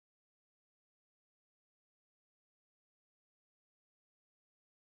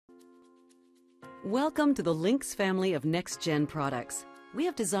Welcome to the Lynx family of NextGen products. We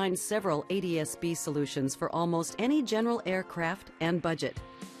have designed several ADS-B solutions for almost any general aircraft and budget.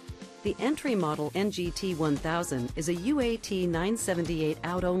 The entry model NGT-9000 is a UAT 978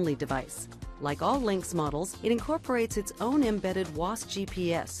 out-only device. Like all Lynx models, it incorporates its own embedded WAAS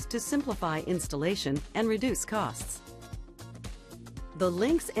GPS to simplify installation and reduce costs. The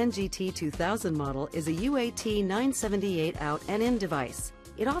Lynx NGT-9000 model is a UAT 978 out and in device.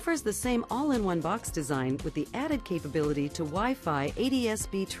 It offers the same all-in-one box design with the added capability to Wi-Fi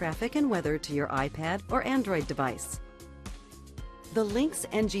ADS-B traffic and weather to your iPad or Android device. The Lynx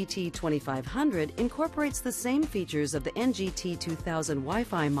NGT-2500 incorporates the same features of the NGT-2000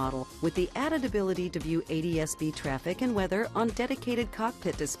 Wi-Fi model with the added ability to view ADS-B traffic and weather on dedicated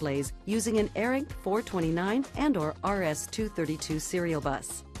cockpit displays using an ARINC 429 and/or RS-232 serial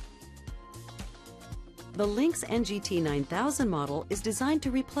bus. The Lynx NGT-9000 model is designed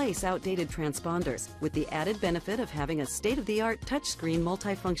to replace outdated transponders with the added benefit of having a state-of-the-art touchscreen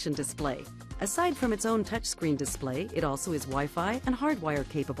multifunction display. Aside from its own touchscreen display, it also is Wi-Fi and hardwire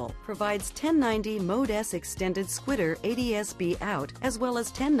capable, provides 1090 Mode S Extended Squitter ADS-B out, as well as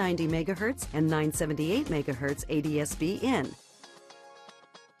 1090 MHz and 978 MHz ADS-B in.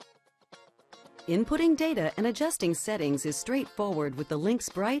 Inputting data and adjusting settings is straightforward with the Lynx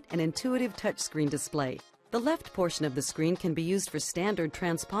bright and intuitive touchscreen display. The left portion of the screen can be used for standard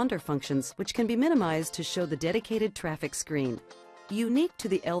transponder functions, which can be minimized to show the dedicated traffic screen. Unique to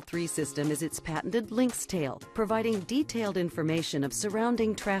the L-3 system is its patented Lynx tail, providing detailed information of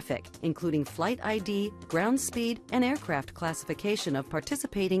surrounding traffic, including flight ID, ground speed, and aircraft classification of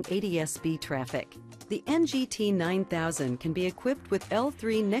participating ADS-B traffic. The NGT-9000 can be equipped with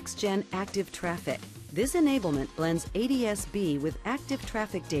L-3 NextGen Active Traffic. This enablement blends ADS-B with active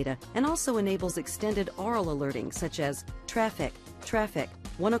traffic data and also enables extended aural alerting such as traffic,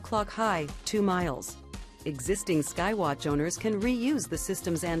 1 o'clock high, 2 miles. Existing Skywatch owners can reuse the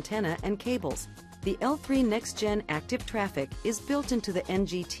system's antenna and cables. The L-3 NextGen Active Traffic is built into the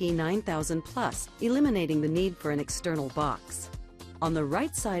NGT-9000 Plus, eliminating the need for an external box. On the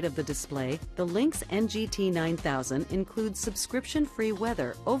right side of the display, the Lynx NGT-9000 includes subscription-free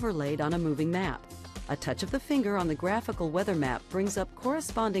weather overlaid on a moving map. A touch of the finger on the graphical weather map brings up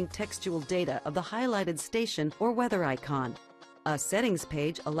corresponding textual data of the highlighted station or weather icon. A settings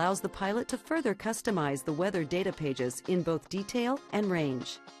page allows the pilot to further customize the weather data pages in both detail and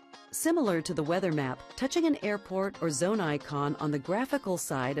range. Similar to the weather map, touching an airport or zone icon on the graphical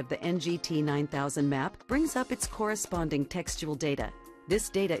side of the NGT-9000 map brings up its corresponding textual data. This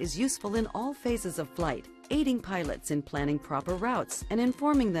data is useful in all phases of flight, aiding pilots in planning proper routes and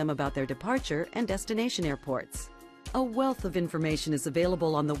informing them about their departure and destination airports. A wealth of information is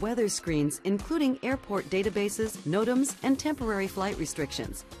available on the weather screens, including airport databases, NOTAMs, and temporary flight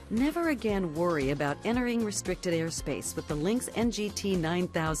restrictions. Never again worry about entering restricted airspace with the Lynx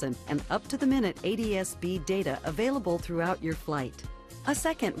NGT-9000 and up-to-the-minute ADS-B data available throughout your flight. A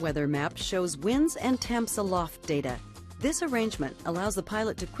second weather map shows winds and temps aloft data. This arrangement allows the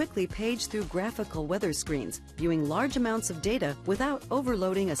pilot to quickly page through graphical weather screens, viewing large amounts of data without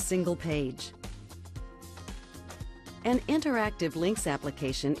overloading a single page. An interactive Lynx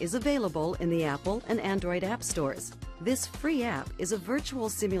application is available in the Apple and Android app stores. This free app is a virtual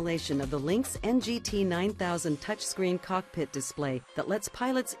simulation of the Lynx NGT-9000 touchscreen cockpit display that lets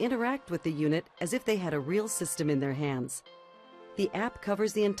pilots interact with the unit as if they had a real system in their hands. The app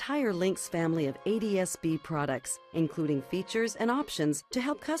covers the entire Lynx family of ADS-B products, including features and options to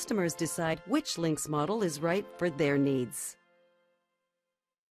help customers decide which Lynx model is right for their needs.